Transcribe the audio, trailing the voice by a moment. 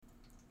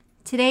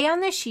Today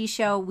on the She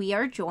Show, we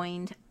are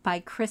joined by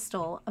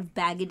Crystal of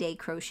Bag-A-Day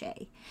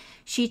Crochet.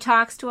 She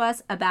talks to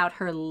us about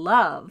her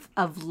love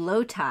of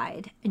Low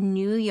Tide, a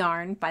new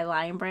yarn by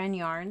Lion Brand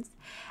Yarns,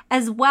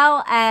 as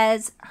well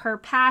as her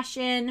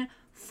passion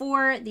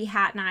for the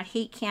Hat Not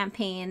Hate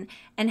campaign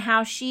and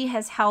how she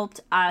has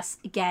helped us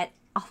get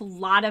a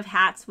lot of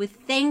hats with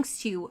thanks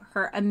to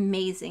her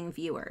amazing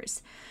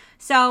viewers.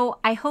 So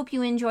I hope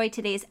you enjoy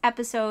today's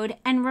episode,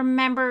 and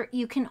remember,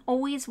 you can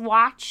always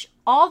watch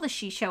all the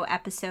She Show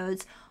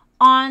episodes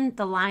on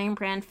the Lion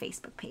Brand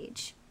Facebook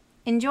page.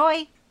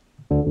 Enjoy!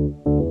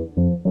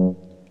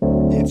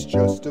 It's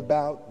just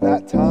about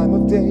that time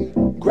of day.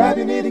 Grab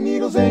your knitting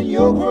needles and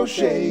your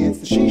crochet. It's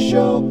the She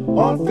Show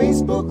on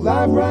Facebook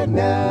Live right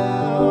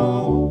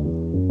now.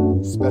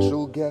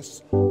 Special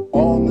guests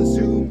on the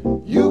Zoom.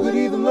 You could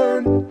even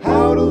learn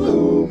how to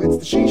loom. It's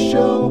the She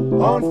Show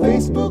on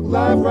Facebook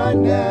Live right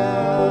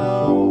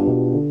now.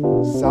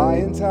 Sai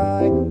and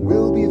Ty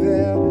will be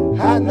there.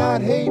 Hat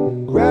Not Hate,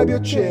 grab your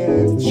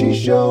chair. It's the She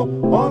Show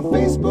on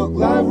Facebook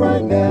Live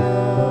right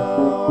now.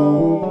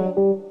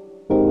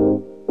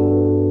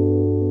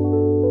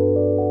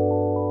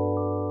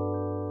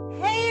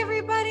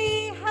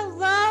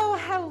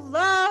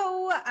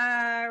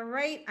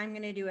 I'm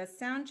going to do a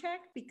sound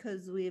check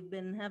because we've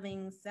been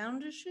having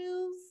sound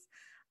issues.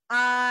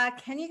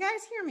 Can you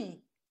guys hear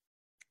me?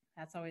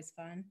 That's always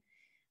fun.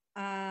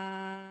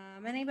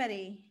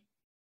 Anybody?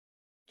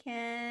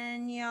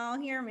 Can y'all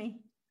hear me?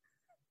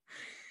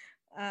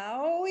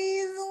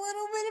 Always a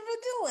little bit of a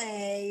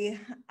delay.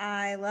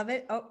 I love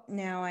it. Oh,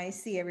 now I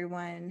see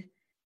everyone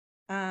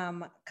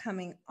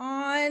coming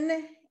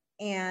on,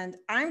 and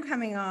I'm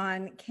coming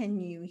on. Can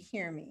you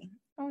hear me?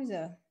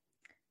 This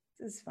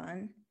is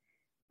fun.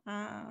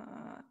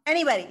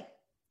 Anybody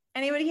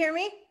hear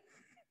me?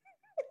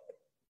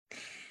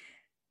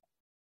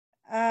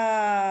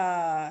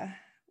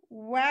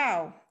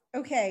 Wow.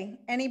 Okay.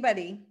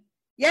 Anybody?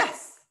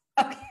 Yes.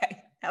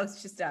 Okay. That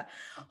was just a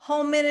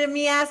whole minute of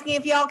me asking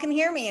if y'all can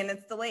hear me, and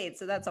it's delayed.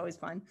 So that's always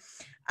fun.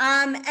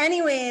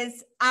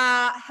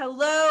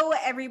 Hello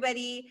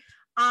everybody.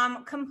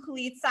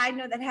 Complete side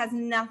note that has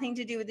nothing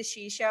to do with the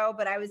She Show,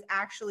 but I was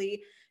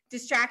actually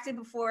distracted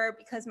before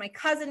because my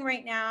cousin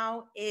right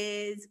now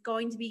is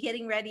going to be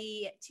getting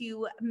ready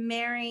to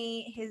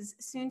marry his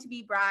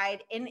soon-to-be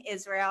bride in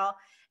Israel.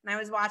 And I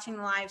was watching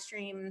the live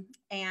stream,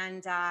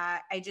 and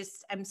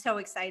I'm so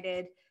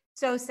excited,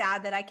 so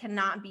sad that I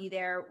cannot be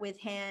there with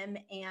him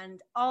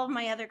and all of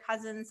my other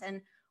cousins and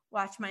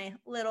watch my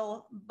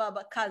little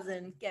Bubba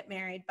cousin get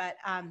married. But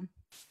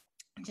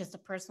just a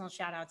personal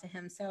shout out to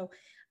him. So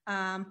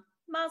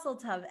Mazel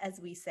tov, as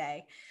we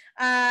say.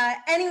 I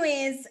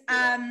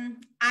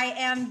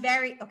am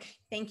very, okay,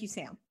 thank you,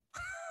 Sam.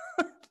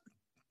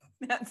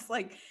 That's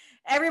like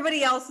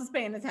everybody else is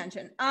paying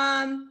attention.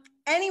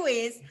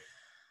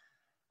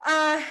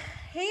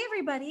 Hey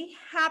everybody,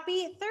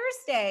 happy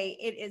Thursday.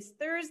 It is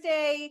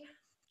Thursday.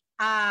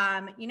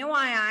 You know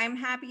why I'm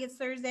happy it's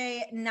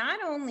Thursday? Not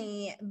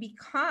only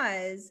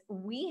because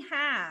we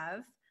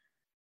have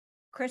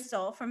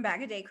Crystal from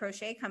Bag-A-Day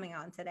Crochet coming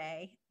on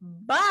today,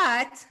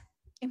 but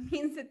it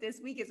means that this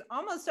week is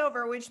almost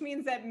over, which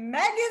means that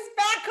Meg is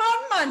back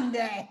on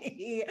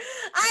Monday.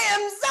 I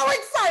am so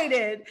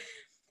excited.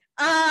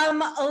 A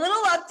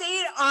little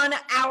update on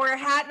our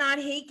Hat Not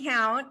Hate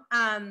count.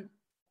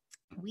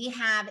 We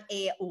have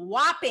a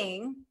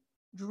whopping,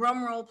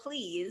 drumroll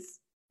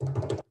please,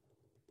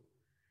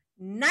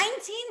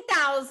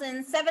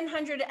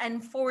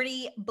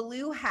 19,740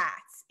 blue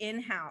hats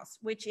in-house,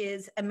 which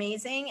is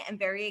amazing and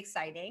very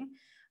exciting.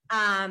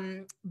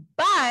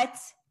 But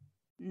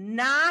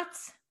not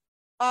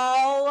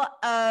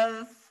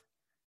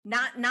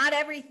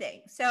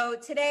everything. So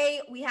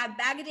today we have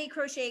Bag-A-Day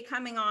Crochet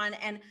coming on,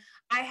 and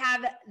I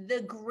have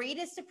the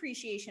greatest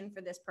appreciation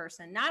for this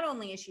person. Not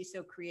only is she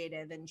so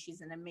creative and she's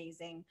an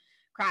amazing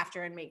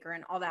crafter and maker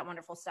and all that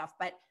wonderful stuff,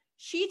 but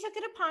she took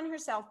it upon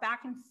herself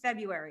back in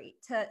February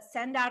to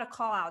send out a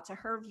call out to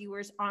her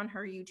viewers on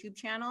her YouTube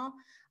channel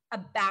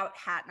about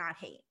Hat Not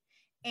Hate.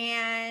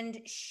 And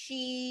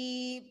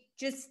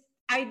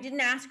I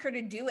didn't ask her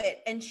to do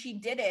it, and she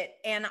did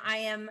it. And I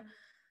am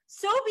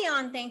so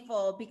beyond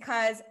thankful,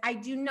 because I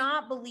do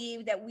not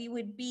believe that we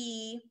would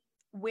be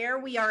where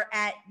we are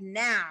at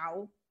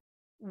now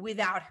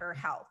without her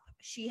help.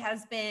 She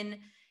has been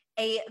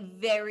a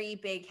very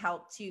big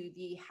help to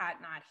the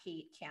Hat Not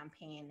Hate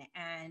campaign.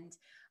 And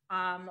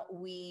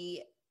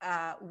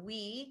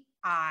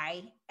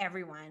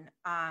everyone,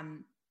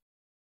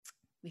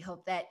 we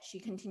hope that she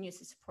continues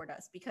to support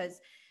us,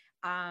 because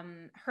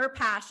her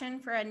passion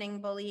for ending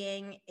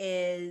bullying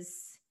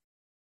is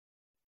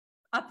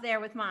up there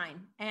with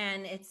mine.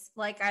 And it's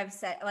like I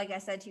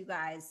said to you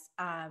guys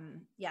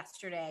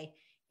yesterday,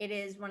 it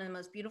is one of the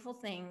most beautiful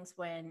things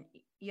when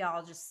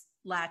y'all just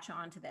latch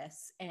on to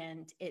this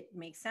and it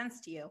makes sense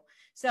to you.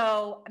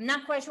 So I'm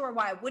not quite sure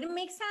why it wouldn't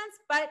make sense,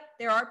 but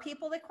there are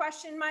people that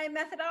question my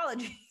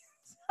methodology.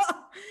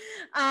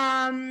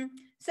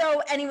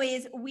 So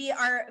anyways, we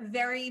are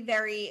very,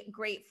 very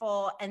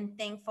grateful and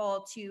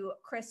thankful to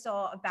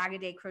Crystal of Bag a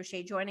Day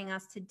Crochet joining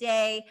us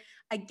today.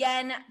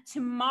 Again,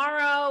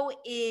 tomorrow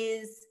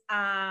is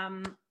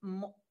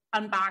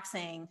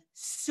unboxing.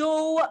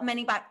 So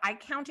many, I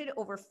counted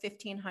over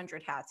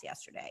 1,500 hats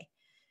yesterday.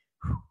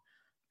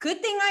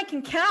 Good thing I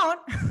can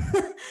count.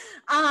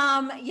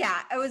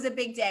 Yeah, it was a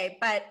big day.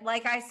 But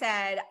like I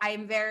said,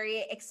 I'm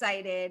very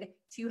excited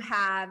to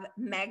have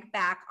Meg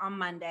back on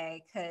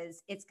Monday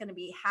because it's going to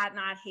be Hat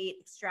Not Hate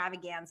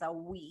Extravaganza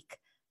week,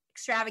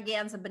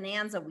 Extravaganza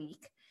Bonanza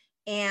week.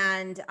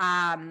 And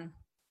I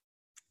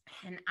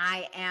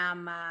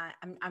am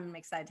I'm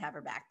excited to have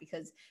her back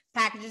because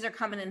packages are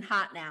coming in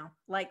hot now,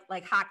 like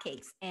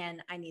hotcakes,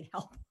 and I need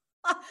help.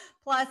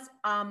 Plus,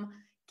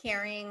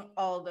 carrying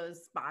all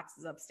those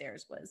boxes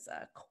upstairs was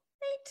quite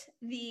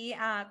the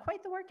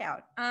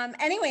workout.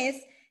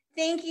 Anyways,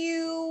 thank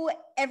you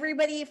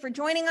everybody for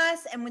joining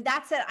us. And with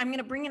that said, I'm going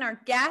to bring in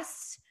our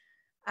guest,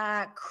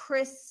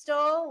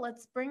 Crystal.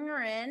 Let's bring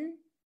her in.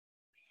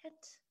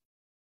 Let's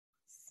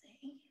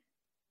see.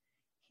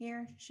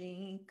 Here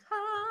she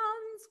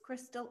comes.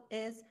 Crystal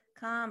is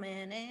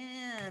coming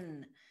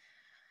in.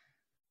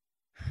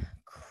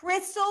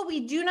 Crystal,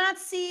 we do not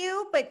see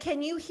you, but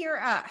can you hear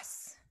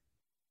us?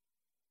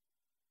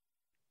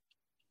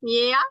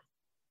 Yeah.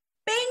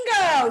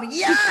 Bingo!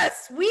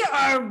 Yes, we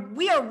are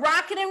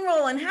rocking and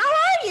rolling. How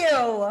are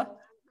you?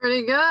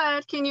 Pretty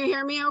good. Can you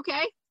hear me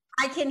okay?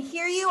 I can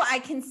hear you. I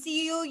can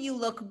see you. You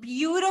look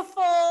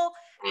beautiful.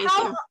 Thank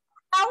you.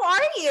 How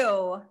are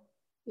you?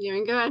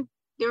 Doing good.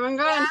 Doing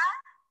good. Yeah?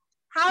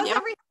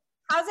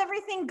 How's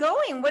everything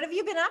going? What have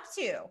you been up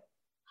to?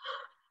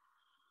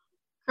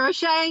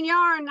 Crochet and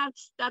yarn.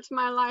 That's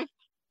my life.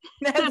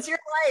 That's your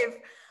life.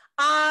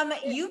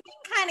 You've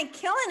been kind of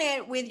killing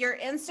it with your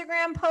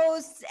Instagram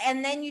posts,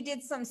 and then you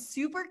did some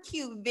super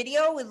cute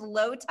video with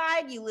Low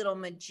Tide, you little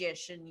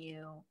magician,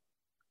 you.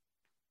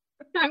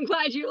 I'm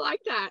glad you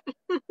like that. I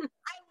love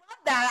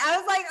that. I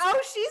was like, oh,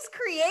 she's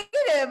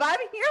creative. I'm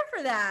here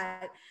for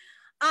that.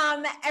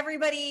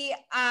 Everybody,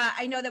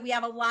 I know that we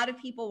have a lot of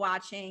people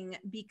watching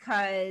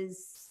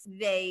because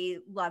they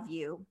love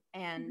you,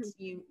 and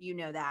you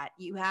know that.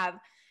 You have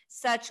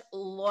such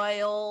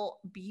loyal,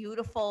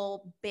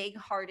 beautiful,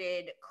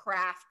 big-hearted,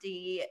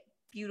 crafty,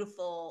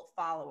 beautiful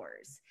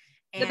followers.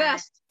 And the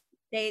best.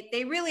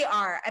 They really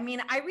are. I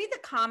mean, I read the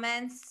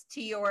comments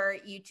to your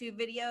YouTube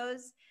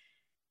videos,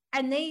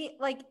 and they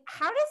like,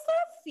 how does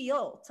that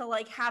feel to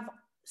like have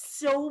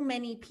so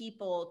many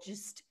people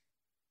just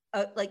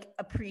like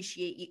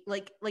appreciate you,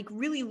 like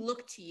really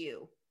look to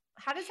you?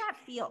 How does that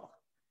feel?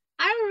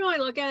 I don't really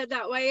look at it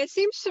that way. It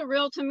seems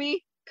surreal to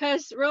me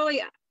because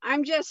really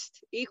I'm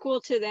just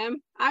equal to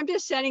them. I'm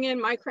just sitting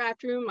in my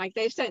craft room like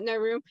they sit in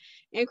their room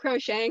and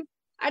crocheting.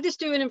 I just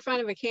do it in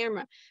front of a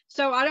camera.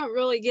 So I don't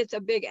really get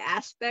a big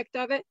aspect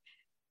of it.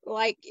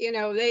 Like, you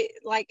know, they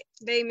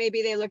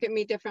maybe they look at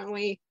me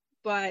differently,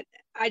 but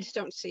I just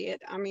don't see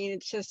it. I mean,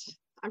 it's just,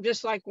 I'm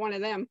just like one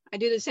of them. I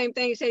do the same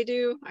things they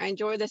do. I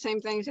enjoy the same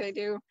things they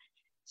do.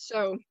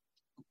 So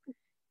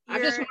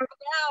I'm just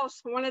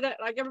one of the,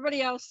 like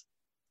everybody else.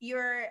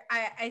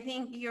 I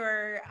think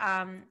you're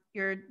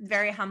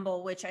very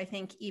humble, which I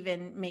think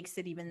even makes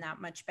it even that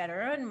much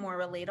better and more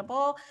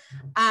relatable.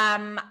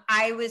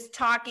 I was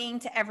talking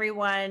to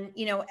everyone,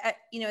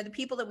 the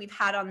people that we've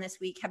had on this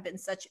week have been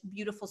such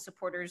beautiful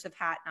supporters of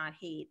Hat Not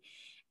Hate.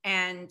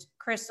 And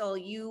Crystal,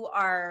 you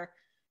are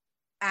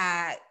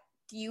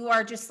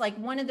just like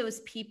one of those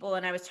people.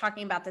 And I was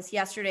talking about this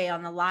yesterday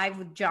on the live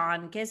with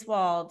John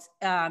Giswald.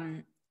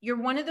 You're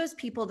one of those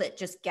people that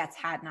just gets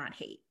Hat Not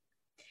Hate.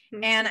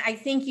 And I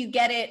think you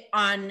get it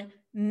on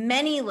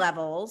many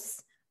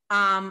levels,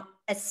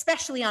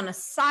 especially on a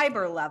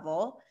cyber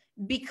level,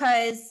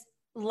 because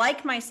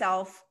like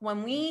myself,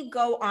 when we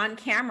go on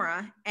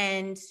camera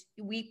and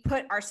we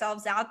put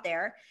ourselves out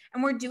there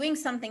and we're doing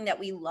something that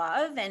we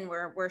love and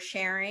we're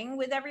sharing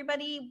with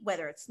everybody,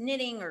 whether it's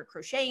knitting or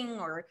crocheting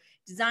or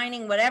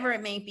designing, whatever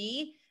it may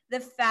be, the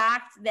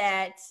fact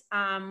that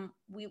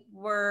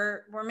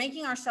we're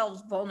making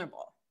ourselves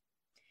vulnerable.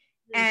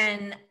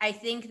 And I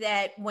think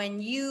that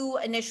when you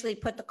initially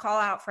put the call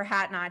out for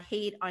Hat Not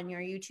Hate on your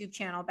YouTube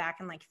channel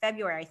back in like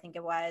February, I think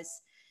it was,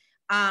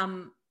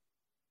 can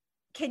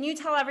you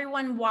tell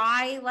everyone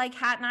why like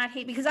Hat Not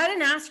Hate? Because I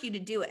didn't ask you to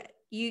do it.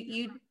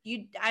 I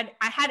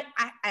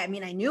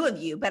mean, I knew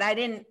of you, but I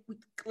didn't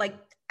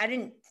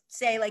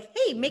say like,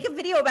 hey, make a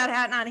video about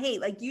Hat Not Hate.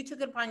 Like you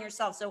took it upon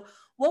yourself. So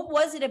what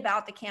was it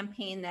about the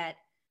campaign that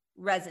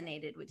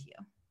resonated with you?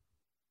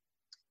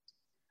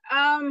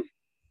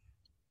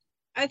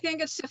 I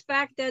think it's the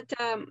fact that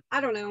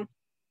I don't know.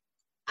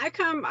 I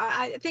come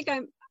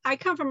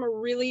from a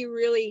really,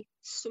 really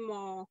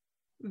small,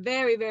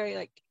 very, very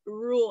like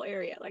rural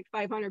area. Like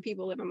 500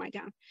 people live in my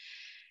town,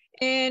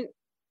 and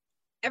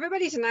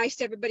everybody's nice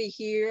to everybody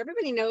here.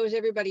 Everybody knows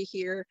everybody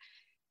here,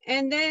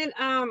 and then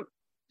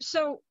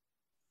so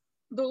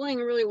bullying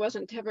really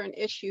wasn't ever an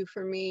issue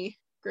for me.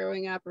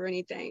 growing up or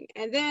anything.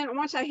 And then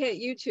once I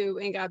hit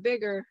YouTube and got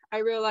bigger, I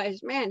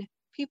realized, man,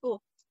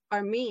 people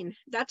are mean.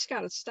 That's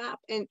got to stop.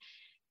 And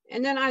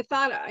then I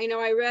thought,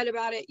 I read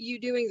about it, you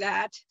doing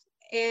that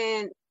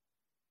and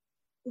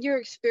your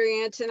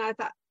experience. And I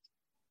thought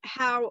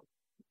how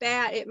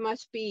bad it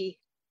must be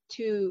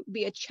to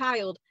be a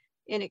child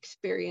and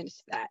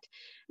experience that.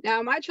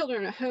 Now, my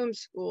children are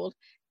homeschooled,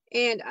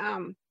 and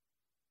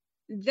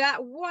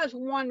that was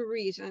one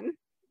reason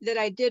that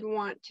I did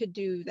want to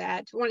do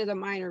that. One of the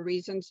minor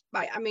reasons.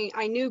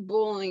 I knew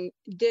bullying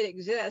did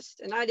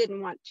exist, and I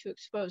didn't want to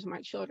expose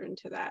my children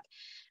to that.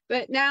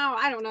 But now,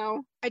 I don't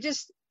know. I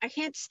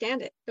can't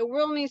stand it. The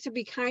world needs to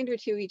be kinder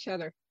to each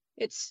other.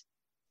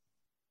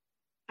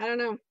 I don't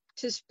know,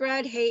 to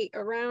spread hate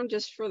around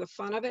just for the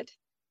fun of it,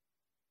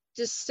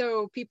 just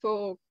so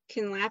people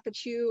can laugh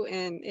at you.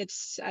 And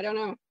I don't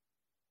know.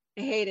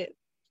 I hate it.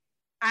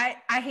 I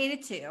hate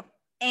it too.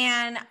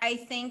 And I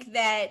think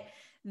that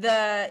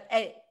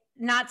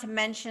not to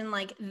mention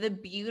like the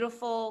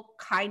beautiful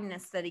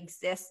kindness that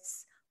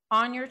exists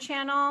on your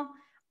channel.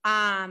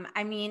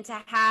 I mean,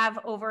 to have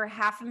over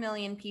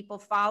 500,000 people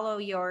follow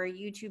your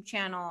YouTube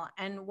channel.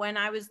 And when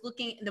I was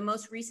looking the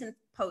most recent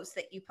post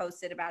that you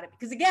posted about it,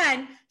 because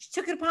again, she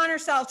took it upon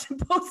herself to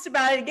post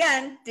about it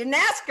again, didn't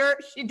ask her,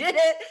 she did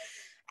it.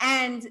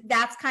 And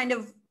that's kind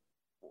of,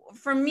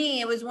 for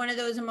me, it was one of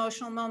those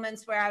emotional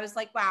moments where I was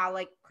like, wow,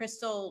 like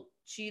Crystal,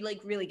 she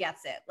like really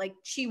gets it. Like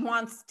she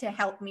wants to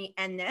help me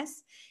end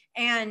this.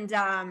 And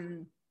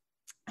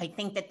I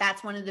think that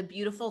that's one of the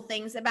beautiful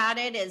things about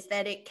it, is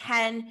that it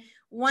can,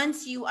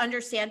 once you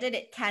understand it,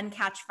 it can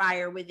catch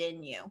fire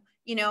within you,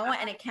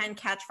 and it can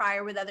catch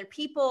fire with other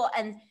people,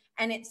 and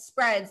it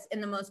spreads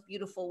in the most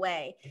beautiful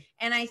way.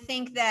 And I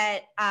think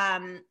that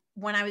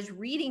when I was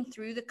reading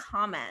through the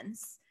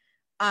comments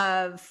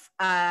of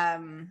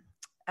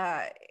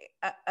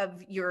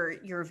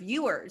your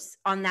viewers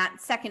on that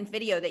second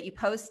video that you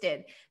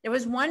posted, there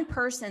was one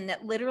person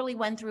that literally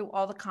went through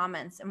all the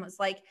comments and was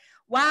like,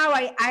 wow,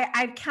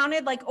 I've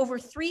counted like over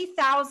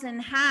 3,000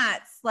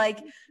 hats, like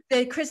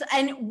the Chris.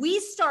 And we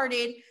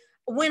started,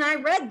 when I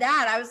read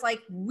that, I was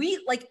like,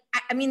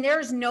 I mean,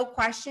 there's no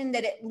question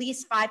that at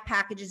least 5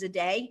 packages a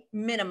day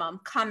minimum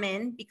come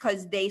in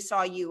because they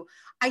saw you.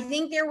 I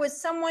think there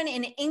was someone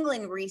in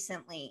England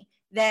recently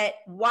that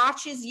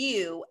watches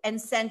you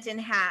and sent in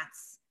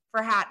hats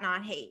for Hat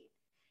Not Hate.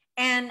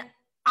 And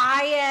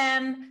I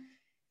am,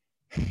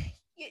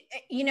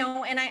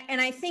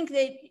 and I think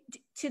that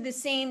to the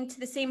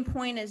same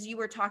point as you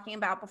were talking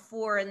about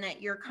before, and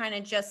that you're kind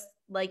of just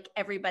like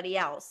everybody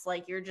else,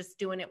 like you're just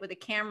doing it with a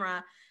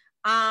camera.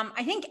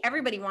 I think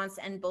everybody wants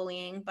to end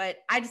bullying, but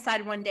I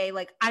decided one day,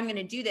 like, I'm going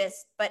to do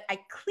this, but I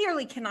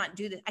clearly cannot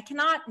do this. I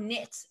cannot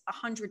knit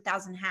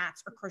 100,000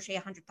 hats or crochet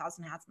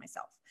 100,000 hats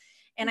myself.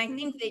 And I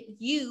think that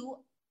you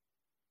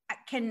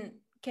can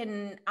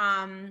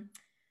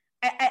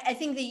I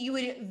think that you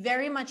would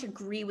very much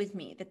agree with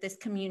me that this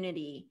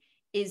community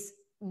is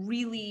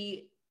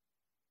really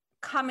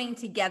coming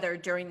together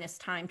during this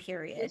time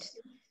period.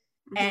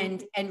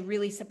 And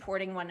really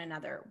supporting one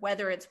another,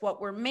 whether it's what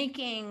we're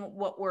making,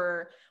 what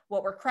we're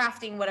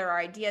crafting, what our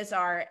ideas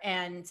are.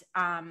 And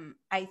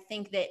I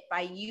think that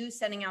by you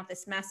sending out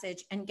this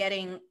message and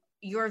getting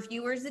your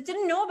viewers that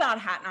didn't know about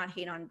Hat Not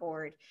Hate on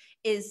board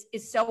is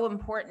so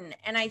important.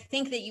 And I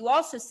think that you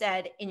also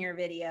said in your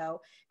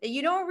video that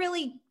you don't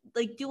really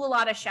like do a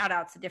lot of shout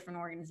outs to different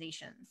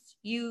organizations.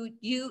 You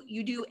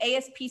do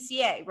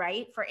ASPCA,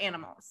 right? For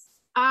animals.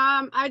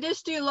 I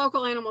just do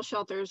local animal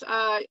shelters.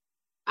 I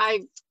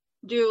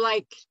do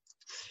like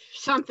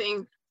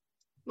something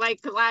like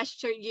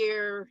last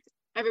year,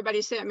 everybody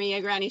sent me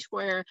a granny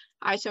square.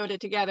 I sewed it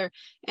together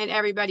and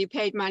everybody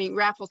paid money,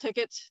 raffle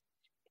tickets,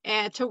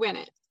 and to win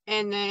it.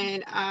 And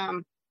then,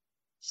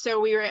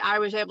 so I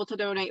was able to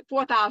donate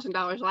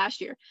 $4,000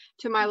 last year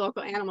to my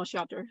local animal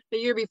shelter. The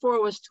year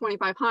before was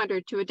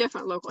 $2,500 to a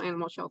different local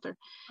animal shelter.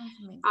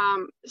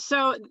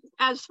 So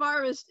as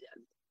far as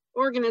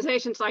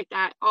organizations like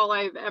that, all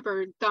I've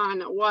ever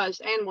done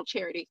was animal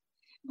charity.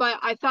 But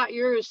I thought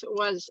yours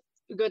was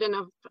good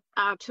enough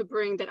to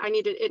bring that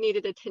it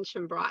needed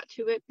attention brought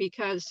to it,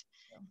 because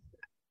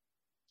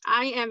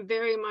I am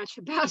very much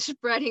about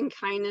spreading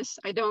kindness.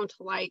 I don't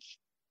like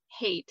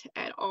hate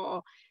at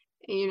all,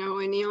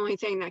 and the only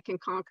thing that can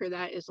conquer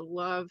that is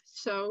love.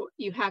 So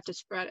you have to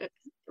spread it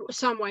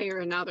some way or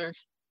another.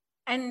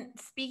 And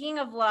speaking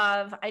of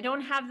love, I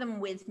don't have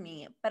them with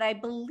me, but I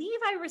believe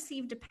I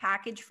received a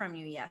package from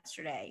you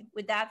yesterday.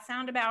 Would that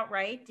sound about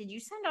right? Did you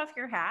send off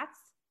your hats?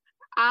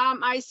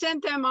 I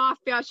sent them off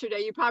yesterday.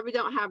 You probably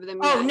don't have them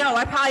yet. Oh, no,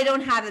 I probably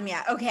don't have them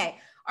yet. Okay.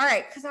 All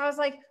right. Because I was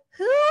like,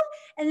 who?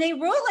 And they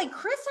wrote like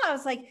Chris. I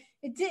was like,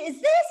 is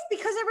this?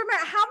 Because I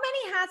remember, how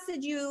many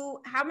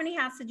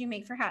hats did you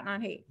make for Hat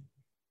Not Hate?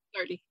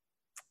 30.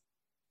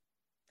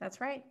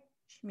 That's right.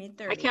 She made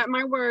 30. I kept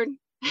my word.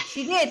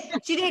 She did.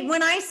 She did.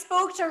 When I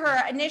spoke to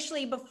her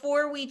initially,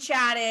 before we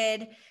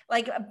chatted,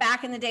 like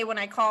back in the day when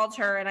I called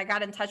her and I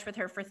got in touch with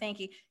her for thank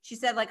you, she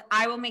said like,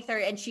 I will make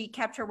 30, and she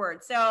kept her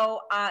word. So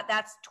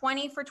that's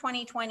 20 for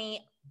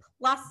 2020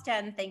 plus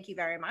 10. Thank you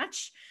very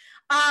much.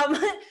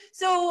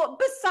 So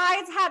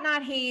besides Hat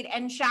Not Hate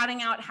and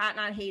shouting out Hat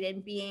Not Hate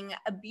and being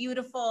a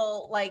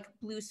beautiful like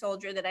blue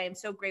soldier that I am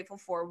so grateful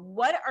for,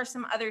 what are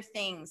some other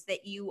things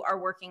that you are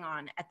working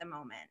on at the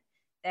moment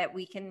that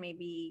we can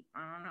maybe,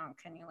 I don't know,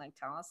 can you like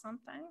tell us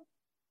something?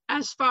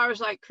 As far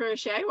as like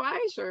crochet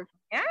wise, or?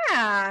 Yeah,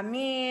 I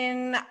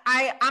mean,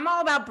 I'm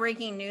all about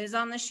breaking news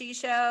on the She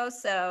Show.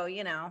 So,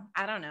 you know,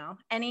 I don't know.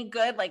 Any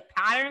good like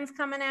patterns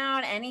coming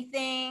out,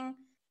 anything?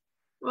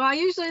 Well, I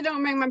usually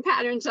don't make my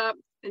patterns up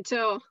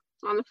until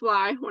on the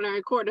fly when I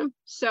record them.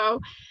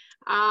 So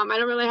I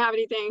don't really have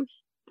anything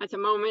at the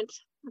moment.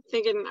 I'm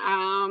thinking,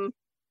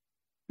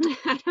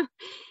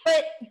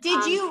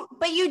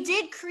 but you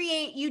did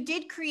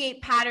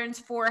create patterns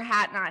for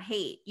Hat Not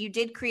Hate. You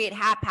did create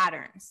hat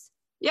patterns.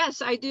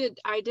 Yes, I did.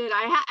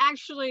 I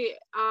actually,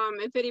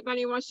 if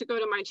anybody wants to go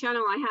to my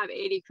channel, I have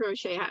 80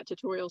 crochet hat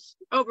tutorials,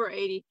 over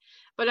 80.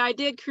 But I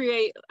did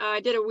create, I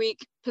did a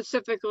week,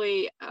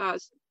 specifically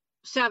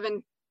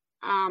 7.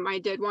 I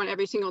did one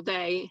every single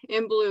day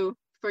in blue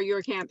for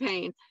your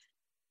campaign.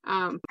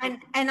 And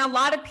a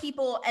lot of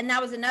people, and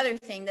that was another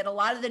thing, that a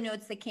lot of the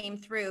notes that came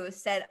through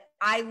said,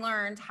 I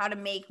learned how to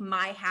make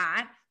my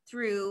hat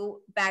through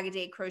Bag a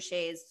Day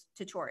Crochet's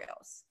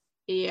tutorials.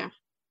 Yeah.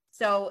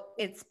 So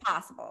it's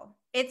possible.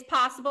 It's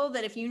possible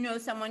that if you know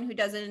someone who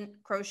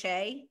doesn't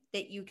crochet,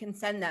 that you can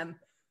send them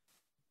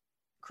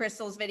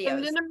Crystal's videos.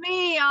 Send them to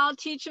me. I'll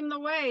teach them the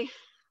way.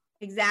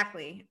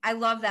 Exactly. I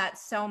love that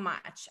so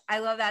much. I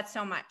love that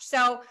so much.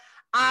 So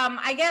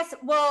I guess,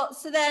 well,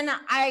 so then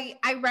I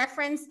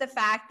referenced the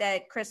fact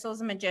that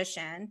Crystal's a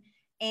magician,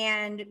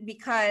 and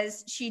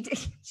because she's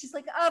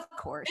like, of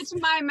course. It's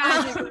my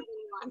magic.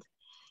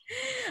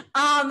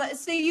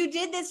 So you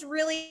did this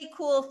really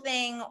cool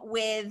thing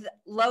with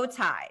Low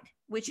Tide,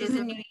 which is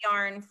a new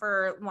yarn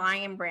for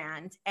Lion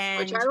Brand, and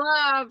which I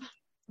love.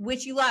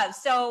 Which you love.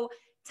 So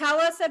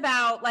tell us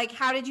about like,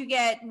 where did you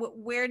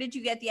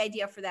get the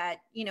idea for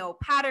that, you know,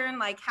 pattern?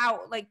 Like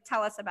how, like,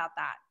 tell us about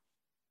that.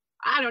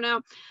 I don't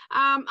know.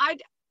 I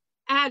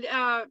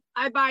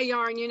buy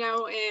yarn, you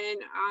know, and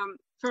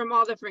from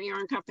all different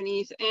yarn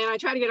companies, and I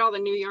try to get all the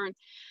new yarn.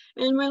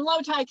 And when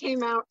Low Tide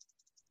came out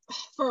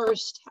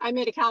first, I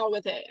made a cowl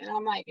with it, and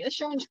I'm like, this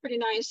yarn's pretty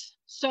nice.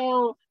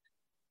 So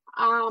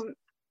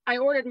I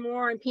ordered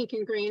more in pink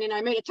and green, and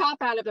I made a top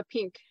out of the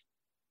pink.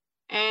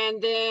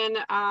 And then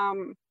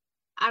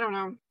I don't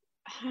know.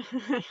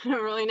 I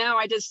don't really know.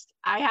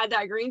 I had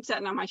that green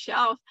sitting on my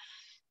shelf,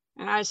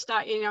 and I just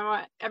thought, you know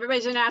what,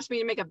 everybody's gonna ask me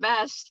to make a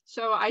vest,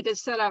 so I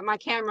just set up my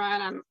camera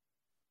and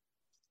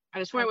I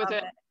just went with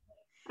it.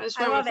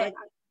 I love it.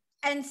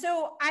 And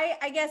so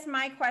I guess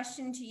my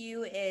question to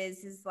you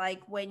is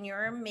like, when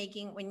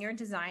you're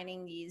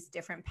designing these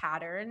different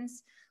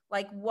patterns,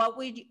 like what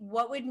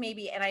would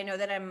maybe, and I know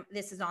that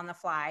this is on the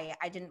fly,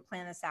 I didn't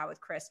plan this out with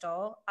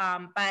Crystal,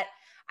 but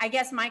I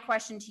guess my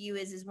question to you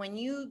is when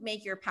you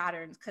make your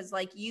patterns, because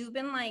like you've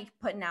been like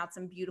putting out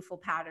some beautiful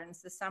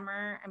patterns this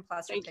summer, and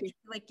plus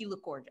you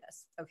look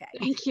gorgeous. Okay.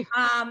 Thank you.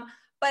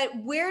 But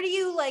where do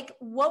you like,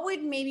 what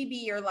would maybe be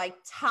your like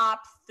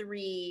top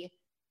 3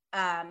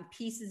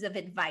 pieces of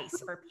advice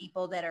for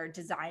people that are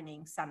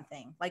designing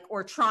something, like,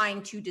 or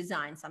trying to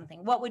design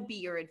something? What would be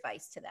your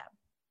advice to them?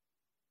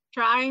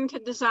 Trying to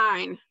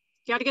design,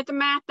 you got to get the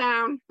math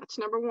down. That's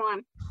number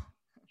 1.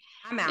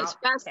 I'm out. It's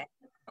best.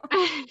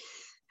 Okay.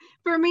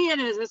 For me, it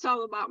is. It's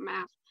all about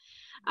math.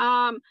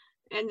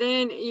 And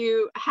then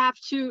you have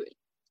to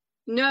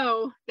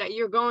know that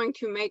you're going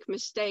to make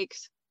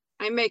mistakes.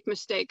 I make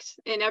mistakes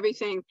in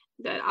everything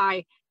that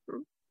I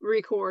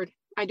record.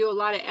 I do a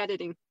lot of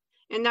editing,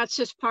 and that's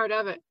just part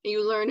of it.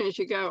 You learn as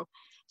you go.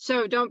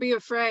 So don't be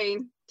afraid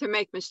to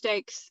make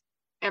mistakes.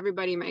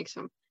 Everybody makes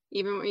them.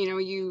 Even, you know,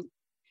 you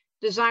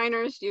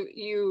designers,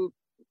 you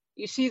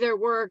see their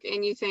work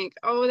and you think,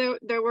 oh,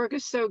 their work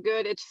is so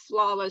good, it's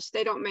flawless,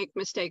 they don't make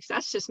mistakes.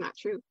 That's just not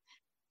true.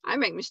 I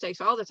make mistakes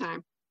all the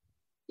time.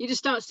 You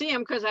just don't see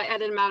them because I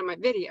edit them out of my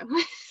video.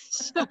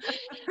 So,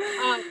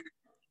 I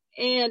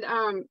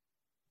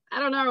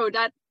don't know,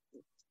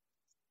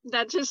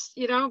 that just,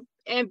 you know,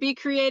 and be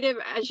creative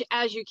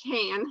as you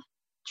can.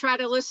 Try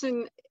to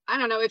listen. I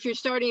don't know, if you're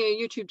starting a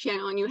YouTube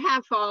channel and you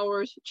have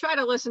followers, try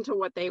to listen to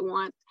what they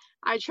want.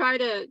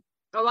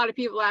 A lot of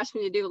people ask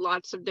me to do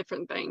lots of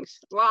different things.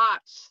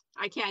 Lots.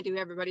 I can't do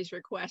everybody's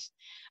request,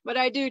 but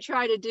I do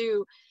try to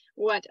do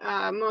what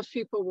most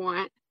people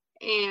want,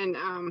 and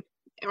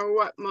or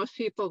what most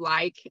people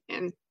like,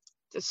 and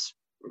just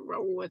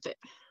roll with it.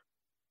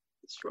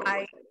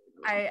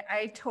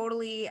 I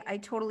totally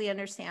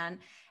understand.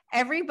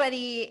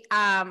 Everybody,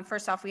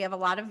 first off, we have a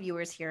lot of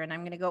viewers here, and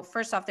I'm going to go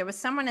first off. There was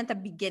someone at the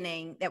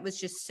beginning that was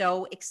just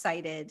so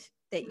excited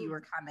that you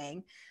were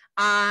coming.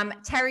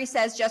 Terry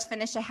says, just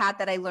finished a hat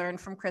that I learned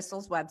from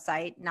Crystal's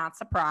website. Not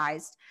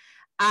surprised.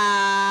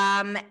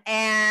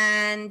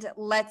 And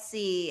let's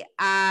see.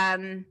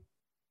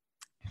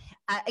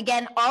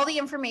 Again, all the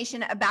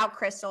information about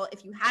Crystal,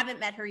 if you haven't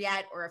met her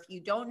yet, or if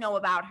you don't know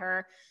about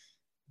her,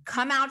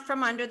 come out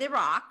from under the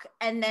rock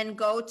and then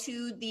go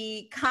to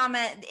the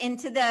comment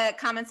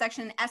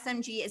section.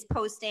 SMG is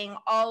posting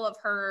all of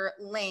her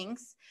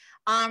links.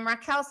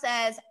 Raquel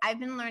says, I've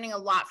been learning a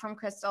lot from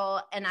Crystal,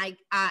 and I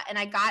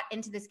got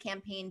into this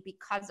campaign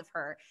because of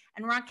her.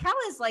 And Raquel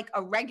is like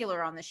a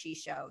regular on the She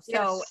Show.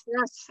 So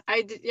yes,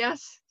 I did.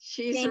 Yes,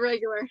 she's a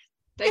regular.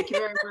 Thank you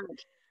very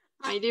much.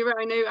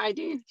 I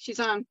do. She's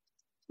on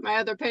my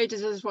other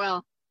pages as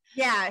well.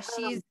 Yeah,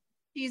 she's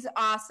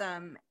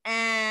awesome.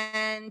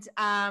 And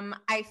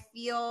I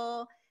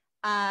feel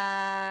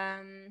a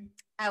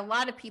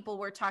lot of people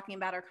were talking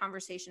about our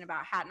conversation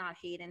about Hat Not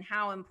Hate and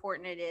how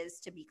important it is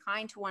to be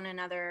kind to one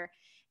another,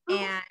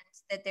 and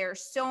that there are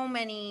so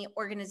many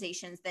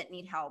organizations that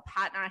need help.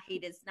 Hat Not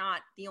Hate is not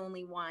the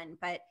only one,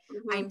 but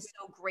I'm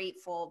so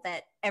grateful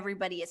that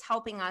everybody is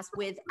helping us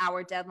with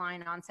our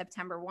deadline on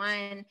September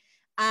 1.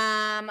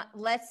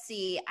 Let's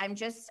see. I'm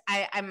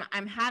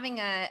having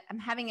a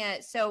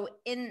so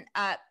in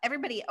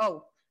everybody.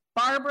 Oh,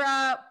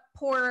 Barbara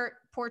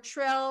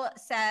Portrill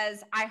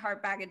says, I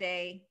heart Bag a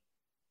Day.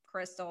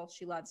 Crystal,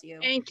 she loves you.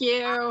 Thank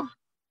you.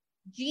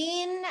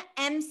 Jean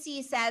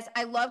MC says,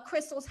 I love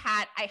Crystal's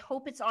hat. I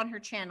hope it's on her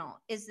channel.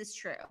 Is this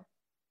true?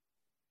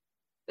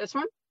 This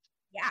one?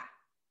 Yeah.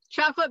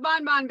 Chocolate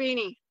bonbon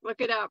beanie.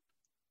 Look it up.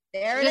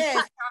 There it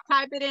is.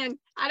 Type it in.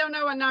 I don't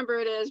know what number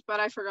it is, but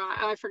I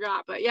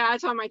forgot. But yeah,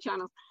 it's on my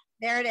channel.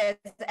 There it is.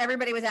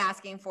 Everybody was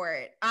asking for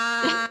it.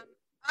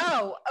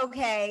 Oh,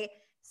 okay.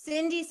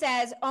 Cindy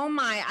says, oh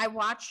my, I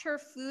watched her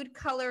food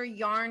color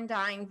yarn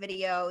dyeing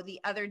video the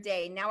other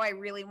day. Now I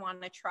really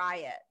want to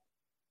try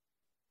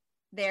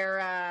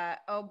it.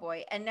 Oh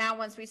boy. And now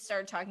once we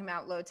start talking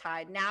about Low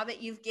Tide, now that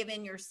you've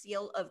given your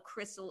seal of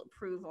Crystal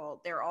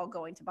approval, they're all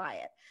going to buy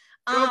it.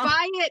 Go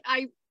buy it.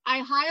 I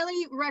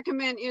highly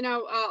recommend,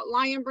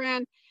 Lion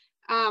Brand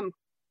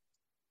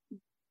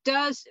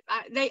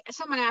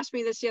someone asked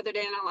me this the other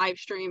day in a live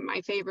stream, my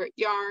favorite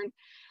yarn.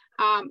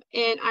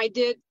 And I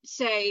did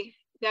say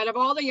that of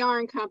all the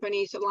yarn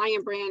companies, the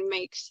Lion Brand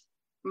makes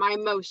my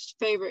most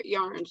favorite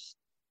yarns.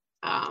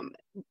 I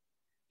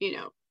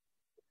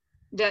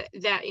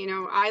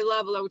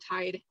love Low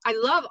Tide. I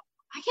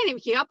can't even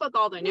keep up with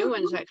all the new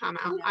ones that come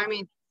out. I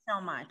mean, so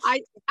much.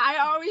 I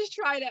always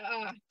try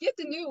to get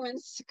the new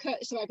ones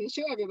so I can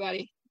show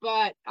everybody,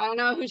 but I don't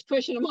know who's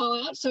pushing them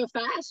all out so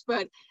fast,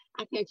 but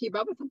I can't keep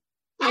up with them.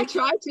 I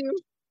try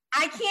to.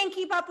 I can't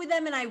keep up with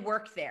them, and I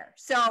work there.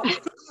 So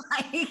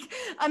like,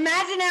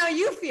 imagine how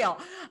you feel.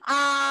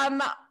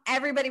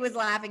 Everybody was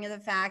laughing at the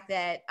fact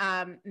that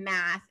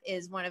math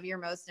is one of your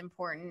most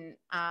important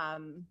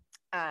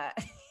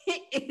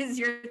is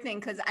your thing,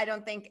 because I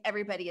don't think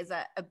everybody is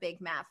a big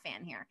math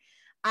fan here.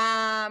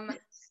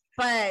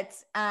 But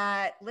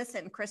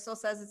listen, Crystal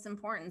says it's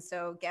important,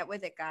 so get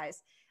with it,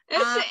 guys.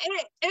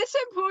 It's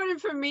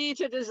important for me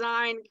to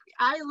design.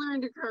 I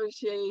learned to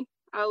crochet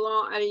at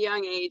a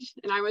young age,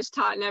 and I was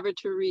taught never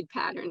to read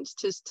patterns,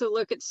 just to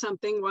look at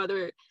something,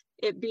 whether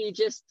it be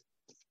just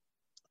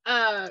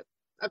a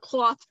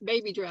cloth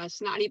baby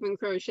dress, not even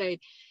crocheted.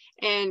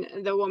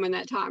 And the woman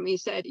that taught me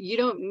said, you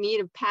don't need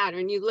a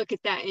pattern. You look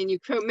at that and you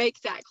make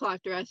that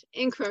cloth dress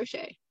in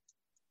crochet,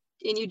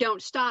 and you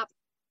don't stop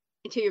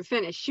until you're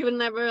finished. She would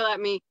never let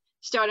me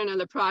start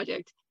another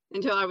project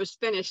until I was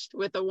finished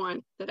with the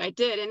one that I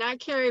did. And that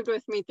carried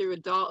with me through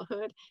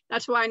adulthood.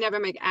 That's why I never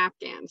make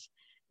Afghans,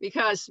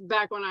 because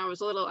back when I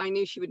was little, I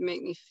knew she would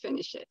make me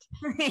finish it.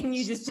 And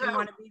you just didn't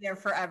want to be there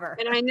forever.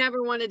 And I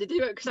never wanted to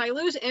do it because I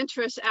lose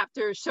interest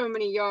after so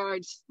many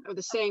yards of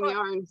the same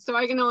yarn. So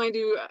I can only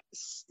do,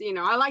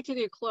 I like to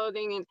do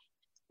clothing,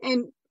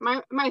 and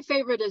my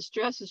favorite is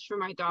dresses for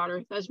my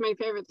daughter. That's my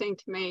favorite thing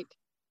to make.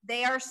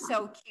 They are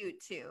so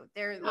cute too.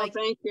 They're like,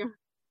 thank you.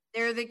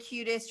 They're the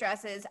cutest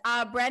dresses.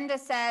 Brenda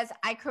says,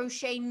 I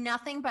crochet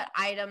nothing but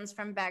items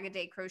from Bag a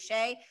Day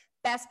Crochet.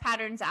 Best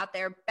patterns out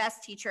there,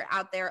 best teacher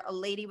out there, a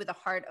lady with a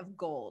heart of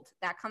gold.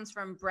 That comes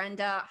from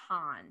Brenda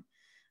Hahn.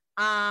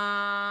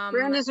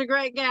 Brenda's a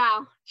great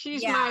gal.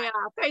 She's my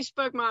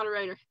Facebook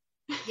moderator.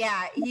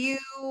 Yeah, you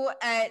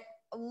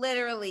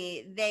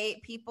literally,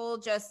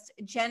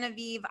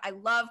 Genevieve, I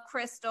love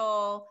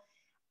Crystal.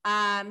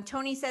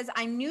 Tony says,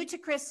 I'm new to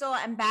Crystal,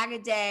 and Bag a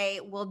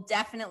Day will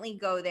definitely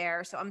go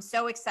there. So I'm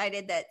so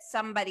excited that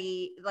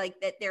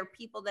that there are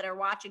people that are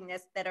watching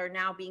this that are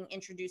now being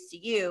introduced to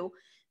you.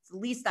 It's the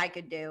least I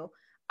could do.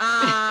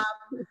 By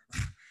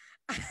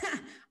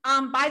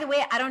the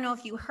way, I don't know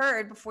if you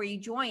heard before you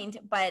joined,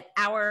 but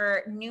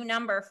our new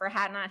number for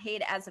Hat Not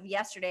Hate as of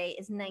yesterday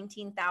is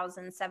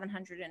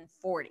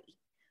 19,740,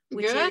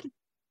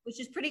 which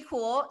is pretty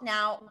cool.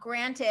 Now,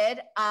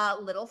 granted, a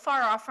little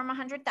far off from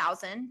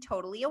 100,000,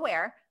 totally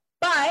aware.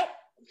 But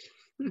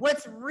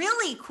what's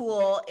really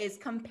cool is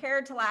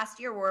compared to last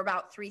year, we're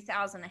about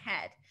 3,000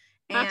 ahead.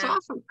 That's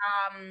awesome.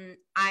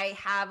 I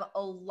have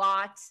a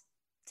lot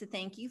to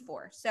thank you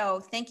for. So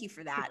thank you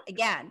for that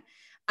again.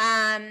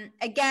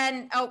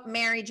 Again, oh,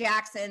 Mary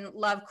Jackson,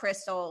 love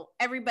Crystal.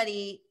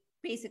 Everybody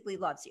basically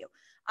loves you.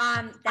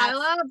 I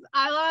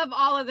love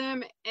all of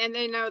them, and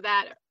they know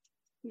that.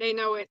 They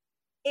know it.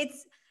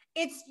 It's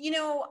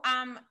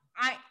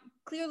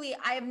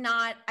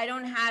I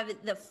don't have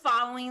the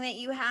following that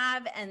you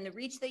have and the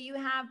reach that you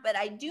have, but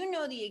I do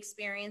know the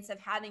experience of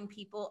having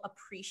people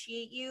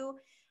appreciate you.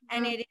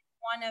 And it is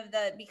one of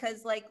the,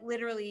 because like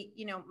literally,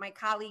 my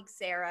colleague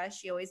Sarah,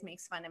 she always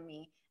makes fun of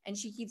me and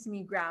she keeps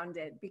me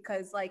grounded,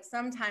 because like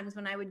sometimes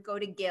when I would go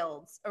to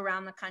guilds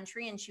around the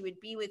country and she would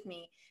be with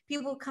me,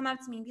 people would come up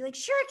to me and be like,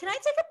 sure, can I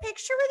take a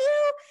picture with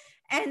you?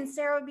 And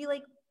Sarah would be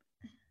like,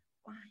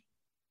 why?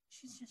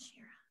 She's just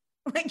Shira.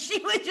 Like she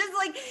was just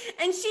like,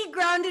 and she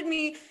grounded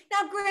me.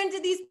 Now,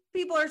 granted, these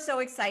people are so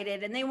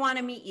excited and they want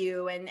to meet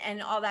you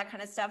and all that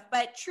kind of stuff.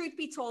 But truth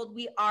be told,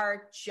 we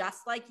are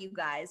just like you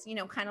guys,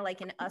 kind of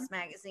like in Us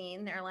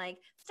magazine. They're like,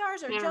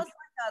 stars are just like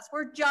us.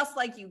 We're just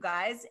like you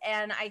guys.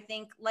 And I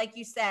think, like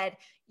you said,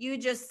 you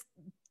just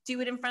do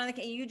it in front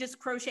of you just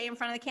crochet in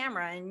front of the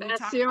camera. And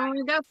that's the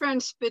only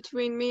difference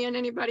between me and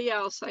anybody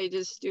else. I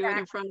just do it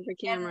in front of the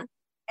camera.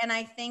 And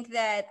I think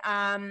that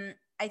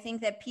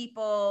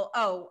people,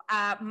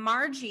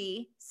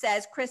 Margie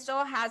says,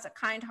 Crystal has a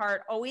kind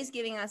heart, always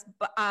giving us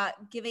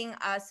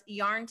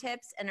yarn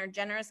tips and her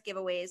generous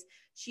giveaways.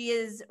 She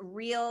is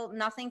real,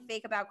 nothing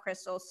fake about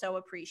Crystal, so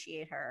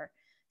appreciate her.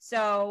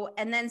 So,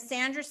 and then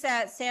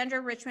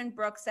Sandra Richmond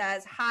Brooks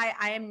says, hi,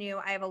 I am new.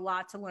 I have a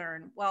lot to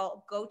learn.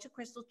 Well, go to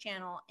Crystal's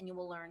channel and you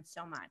will learn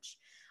so much.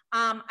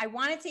 I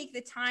want to take the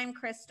time,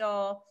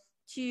 Crystal,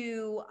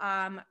 to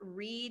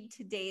read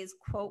today's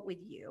quote with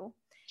you.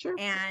 Sure.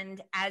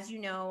 And as you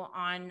know,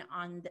 on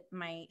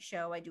my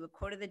show, I do a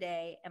quote of the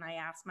day, and I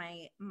ask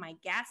my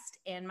guest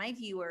and my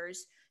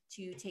viewers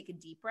to take a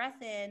deep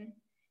breath in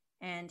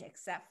and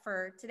accept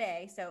for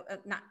today. So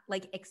not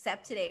like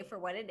accept today for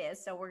what it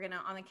is. So we're going to,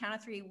 on the count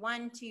of 3,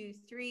 1, 2,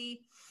 3.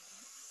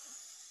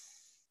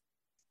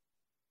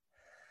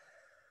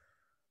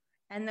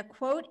 And the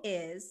quote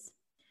is,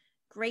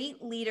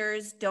 great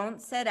leaders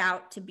don't set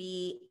out to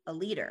be a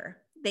leader.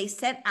 They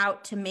set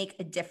out to make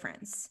a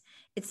difference.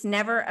 It's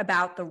never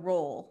about the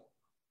role,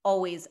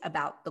 always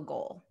about the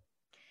goal.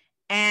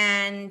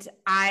 And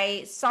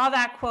I saw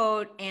that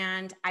quote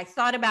and I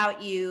thought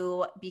about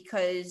you,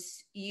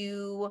 because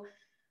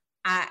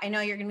I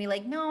know you're going to be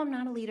like, no, I'm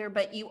not a leader,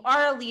 but you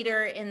are a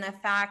leader in the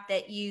fact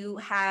that you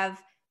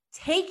have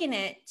taken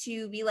it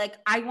to be like,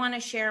 I want to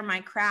share my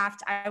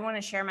craft. I want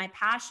to share my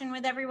passion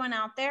with everyone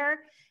out there.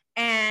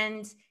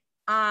 And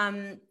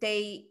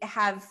they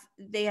have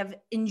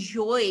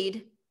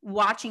enjoyed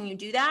watching you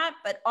do that,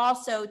 but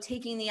also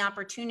taking the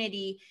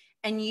opportunity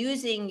and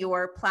using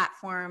your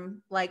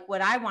platform, like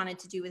what I wanted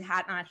to do with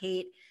Hat Not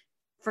Hate,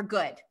 for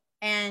good,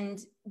 and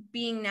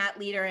being that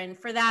leader. And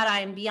for that, I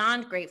am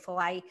beyond grateful.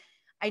 I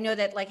know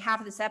that like half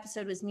of this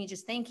episode was me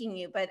just thanking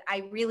you, but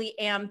I really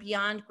am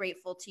beyond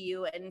grateful to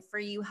you and for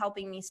you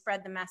helping me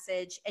spread the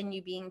message, and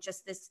you being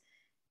just this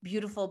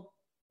beautiful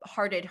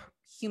hearted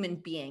human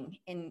being.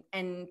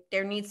 And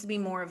there needs to be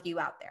more of you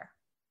out there.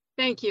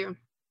 Thank you.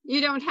 You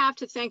don't have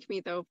to thank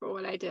me though for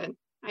what I did.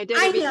 I did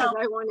it because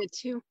I wanted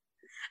to.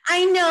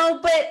 I know,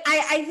 but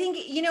I think,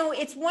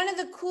 it's one of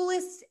the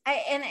coolest,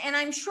 and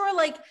I'm sure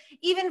like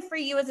even for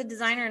you as a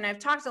designer, and I've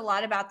talked a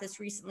lot about this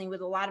recently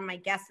with a lot of my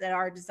guests that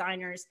are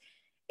designers,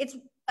 it's,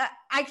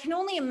 I can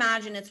only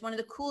imagine it's one of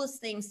the coolest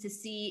things to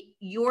see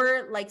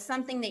your, like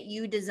something that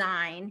you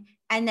design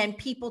and then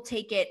people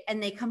take it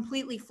and they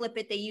completely flip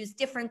it. They use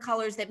different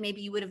colors that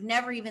maybe you would have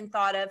never even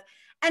thought of.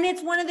 And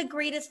it's one of the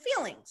greatest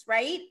feelings,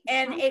 right?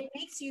 And it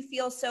makes you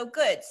feel so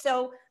good.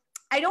 So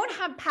I don't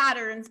have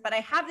patterns, but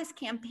I have this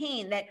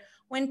campaign that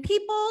when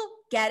people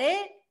get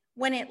it,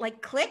 when it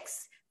like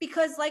clicks,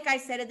 because like I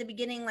said at the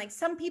beginning, like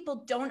some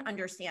people don't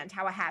understand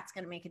how a hat's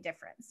going to make a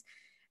difference.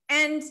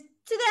 And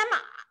to them,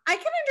 I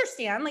can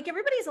understand, like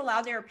everybody's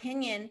allowed their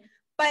opinion,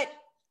 but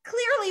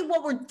clearly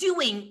what we're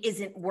doing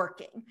isn't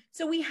working.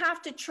 So we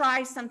have to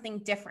try something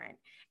different.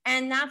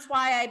 And that's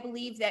why I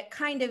believe that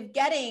kind of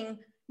getting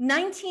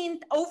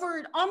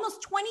over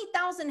almost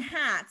 20,000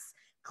 hats,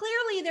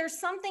 clearly there's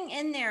something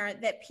in there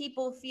that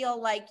people feel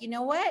like, you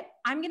know what,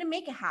 I'm going to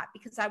make a hat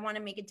because I want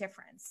to make a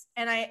difference.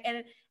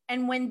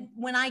 And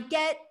when I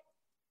get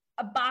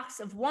a box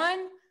of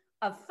 1,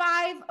 of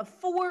 5, of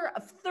 4,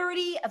 of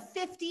 30, of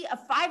 50,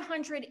 of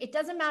 500, it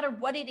doesn't matter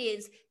what it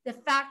is. The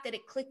fact that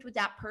it clicked with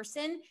that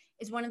person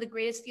is one of the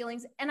greatest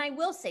feelings. And I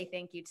will say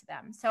thank you to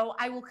them. So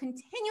I will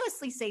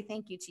continuously say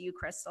thank you to you,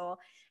 Crystal.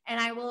 And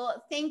I will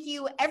thank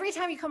you every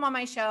time you come on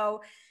my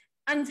show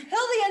until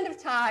the end of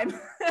time.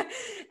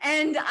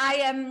 And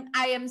I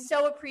am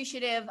so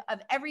appreciative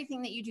of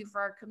everything that you do for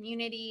our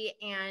community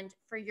and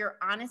for your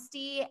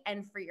honesty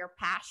and for your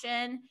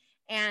passion.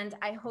 And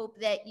I hope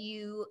that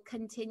you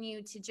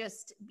continue to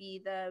just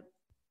be the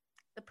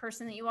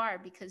person that you are,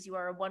 because you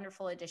are a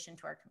wonderful addition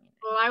to our community.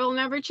 Well, I will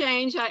never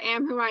change. I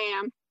am who I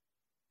am.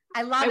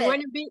 I love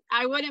it.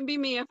 I wouldn't be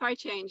me if I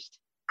changed.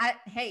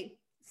 Hey,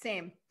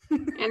 same.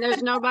 And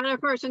there's no better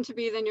person to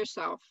be than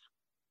yourself.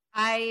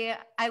 I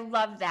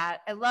love that.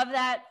 I love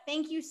that.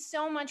 Thank you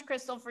so much,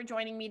 Crystal, for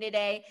joining me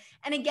today.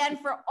 And again,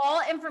 for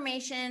all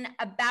information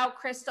about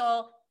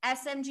Crystal,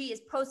 SMG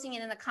is posting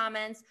it in the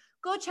comments.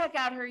 Go check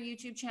out her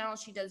YouTube channel.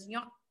 She does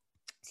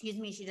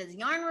she does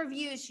yarn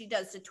reviews, she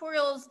does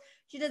tutorials,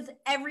 she does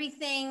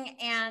everything.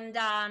 And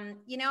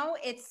you know,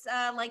 it's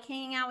like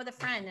hanging out with a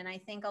friend. And I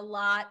think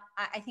I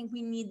think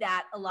we need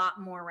that a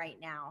lot more right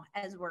now,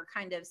 as we're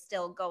kind of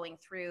still going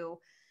through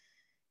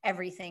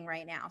everything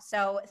right now.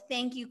 So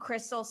thank you,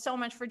 Crystal, so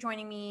much for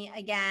joining me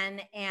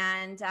again.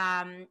 And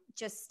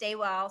just stay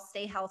well,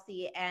 stay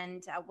healthy,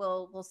 and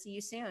we'll see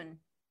you soon.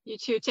 You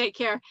too. Take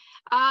care.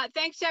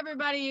 Thanks,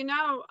 everybody. You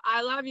know,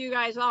 I love you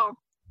guys all,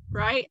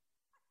 right?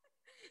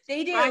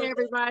 They do. Bye,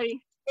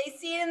 everybody. They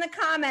see it in the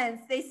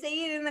comments. They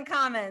say it in the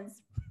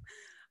comments.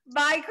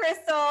 Bye,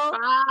 Crystal.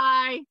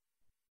 Bye.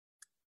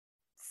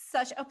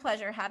 Such a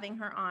pleasure having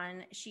her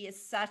on. She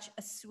is such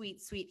a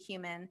sweet, sweet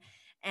human.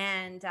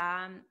 And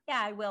yeah,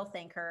 I will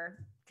thank her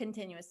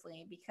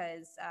continuously,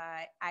 because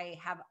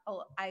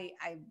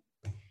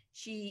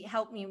she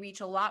helped me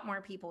reach a lot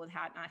more people with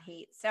Hat Not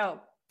Hate.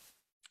 So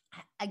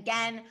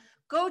again,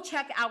 go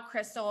check out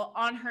Crystal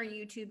on her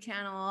YouTube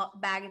channel,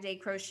 Bag a Day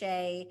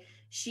Crochet.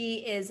 She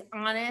is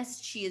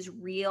honest, she is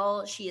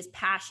real, she is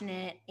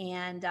passionate,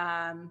 and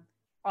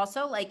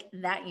also like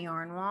that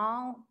yarn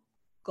wall,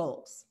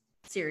 goals,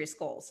 serious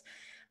goals.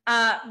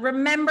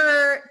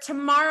 Remember,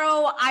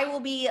 tomorrow I will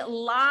be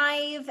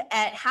live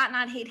at Hat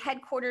Not Hate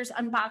headquarters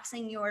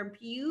unboxing your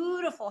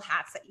beautiful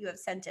hats that you have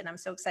sent in. I'm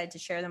so excited to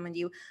share them with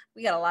you.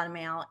 We got a lot of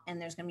mail,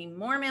 and there's going to be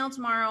more mail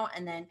tomorrow.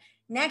 And then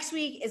next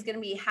week is going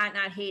to be Hat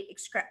Not Hate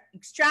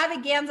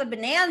Extravaganza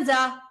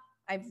Bonanza.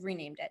 I've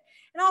renamed it.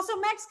 And also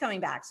Meg's coming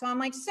back. So I'm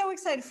like so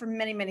excited for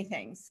many, many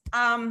things.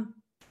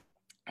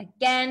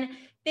 Again,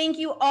 thank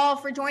you all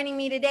for joining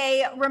me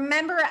today.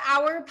 Remember,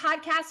 our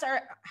podcasts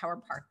are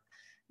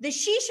the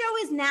She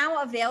Show is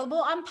now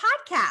available on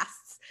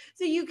podcasts.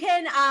 So you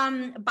can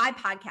buy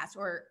podcasts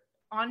or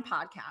on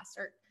podcasts,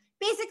 or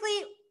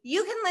basically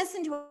you can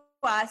listen to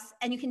us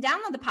and you can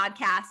download the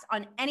podcast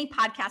on any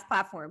podcast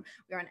platform.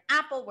 We're on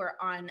Apple, we're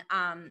on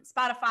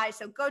Spotify.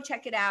 So go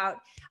check it out.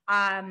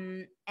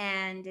 And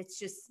it's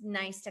just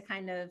nice to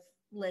kind of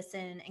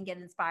listen and get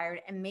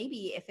inspired. And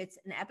maybe if it's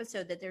an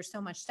episode that there's so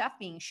much stuff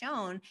being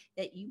shown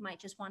that you might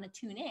just want to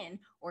tune in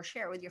or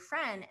share it with your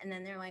friend, and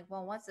then they're like,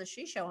 well, what's the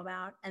She Show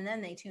about? And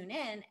then they tune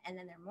in, and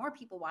then there are more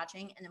people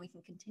watching, and then we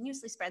can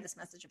continuously spread this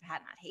message of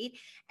Hat Not Hate,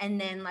 and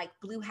then like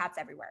blue hats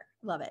everywhere.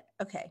 Love it.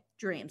 Okay,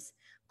 dreams,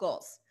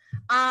 goals.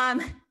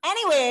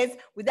 Anyways,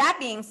 with that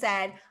being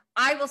said,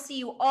 I will see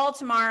you all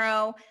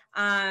tomorrow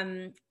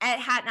at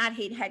Hat Not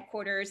Hate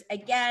headquarters.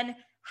 Again,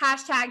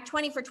 hashtag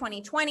 20 for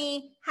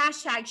 2020,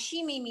 hashtag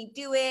she made me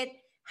do it,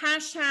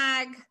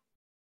 hashtag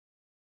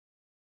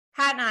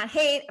Hat Not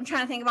Hate. I'm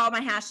trying to think of all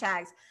my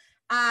hashtags.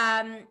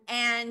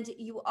 And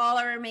you all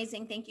are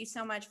amazing. Thank you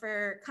so much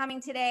for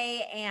coming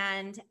today.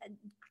 And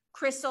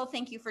Crystal,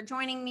 thank you for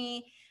joining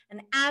me.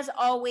 And as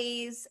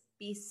always,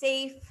 be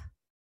safe,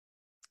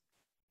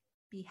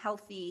 be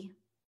healthy,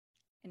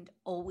 and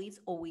always,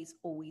 always,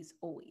 always,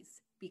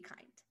 always be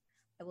kind.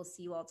 I will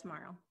see you all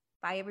tomorrow.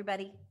 Bye,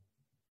 everybody.